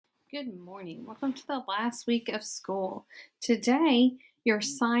Good morning. Welcome to the last week of school. Today, your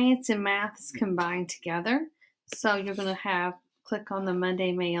science and math is combined together. So you're going to click on the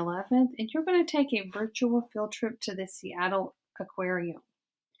Monday, May 11th, and you're going to take a virtual field trip to the Seattle Aquarium.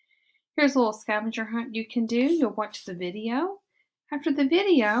 Here's a little scavenger hunt you can do. You'll watch the video. After the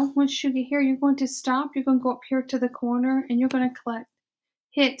video, once you get here, you're going to stop. You're going to go up here to the corner, and you're going to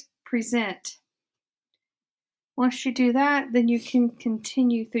hit present. Once you do that, then you can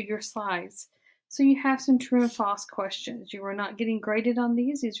continue through your slides. So you have some true and false questions. You are not getting graded on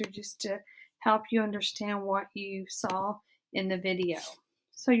these. These are just to help you understand what you saw in the video.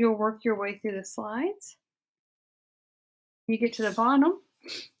 So you'll work your way through the slides. You get to the bottom.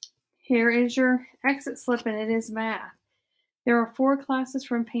 Here is your exit slip, and it is math. There are 4 classes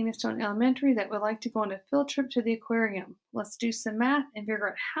from Painted-Stone Elementary that would like to go on a field trip to the aquarium. Let's do some math and figure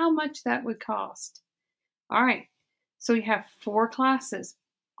out how much that would cost. All right, so we have 4 classes.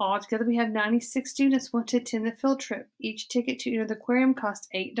 Altogether, we have 96 students want to attend the field trip. Each ticket to enter the aquarium costs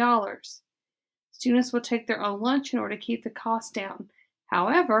 $8. Students will take their own lunch in order to keep the cost down.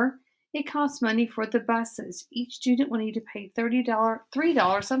 However, it costs money for the buses. Each student will need to pay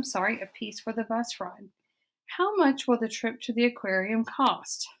 $3 a piece for the bus ride. How much will the trip to the aquarium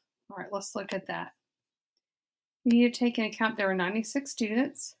cost? All right, let's look at that. We need to take into account there are 96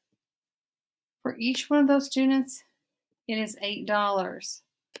 students. For each one of those students, it is $8.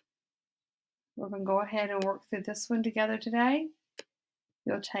 We're going to go ahead and work through this one together today.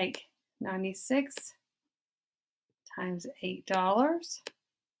 You'll take 96 times $8.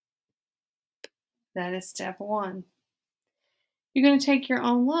 That is step 1. You're going to take your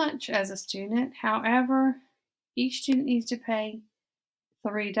own lunch as a student. However, each student needs to pay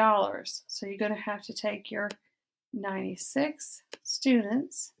 $3. So you're going to have to take your 96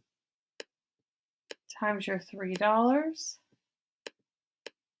 students times your $3.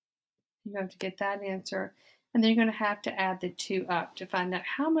 You have to get that answer. And then you're going to have to add the 2 up to find out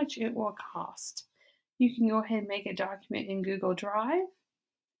how much it will cost. You can go ahead and make a document in Google Drive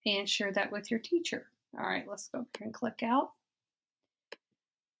and share that with your teacher. All right, let's go up here and click out.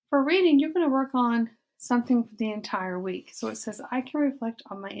 For reading, you're going to work on something for the entire week. So it says, I can reflect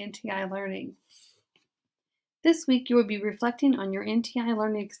on my NTI learning. This week, you will be reflecting on your NTI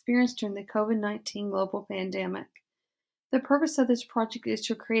learning experience during the COVID-19 global pandemic. The purpose of this project is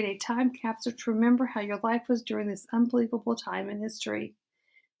to create a time capsule to remember how your life was during this unbelievable time in history.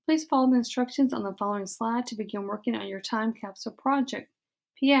 Please follow the instructions on the following slide to begin working on your time capsule project.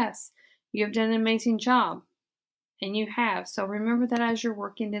 P.S. You have done an amazing job, and you have, so remember that as you're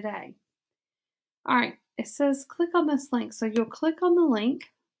working today. All right, it says click on this link, so you'll click on the link,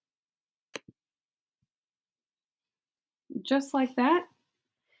 just like that,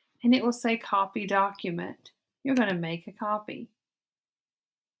 and it will say copy document. You're going to make a copy.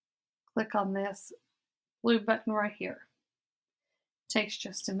 Click on this blue button right here. It takes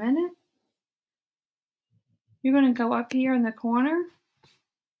just a minute. You're going to go up here in the corner,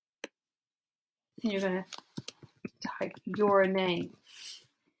 and you're going to type your name.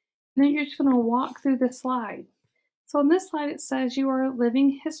 And then you're just going to walk through the slide. So on this slide, it says you are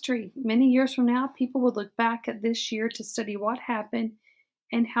living history. Many years from now, people will look back at this year to study what happened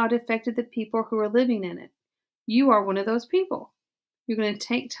and how it affected the people who are living in it. You are one of those people. You're going to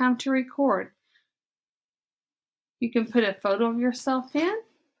take time to record. You can put a photo of yourself in.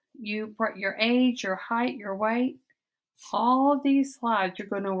 You put your age, your height, your weight. All of these slides you're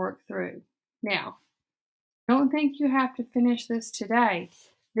going to work through. Now, don't think you have to finish this today.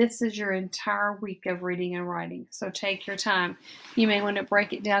 This is your entire week of reading and writing, so take your time. You may want to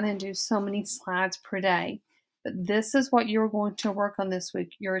break it down and do so many slides per day, but this is what you're going to work on this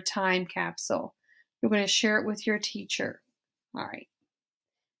week, your time capsule. You're going to share it with your teacher. All right.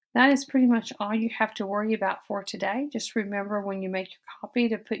 That is pretty much all you have to worry about for today. Just remember when you make your copy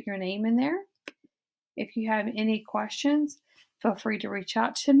to put your name in there. If you have any questions, feel free to reach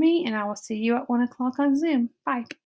out to me, and I will see you at 1 o'clock on Zoom. Bye.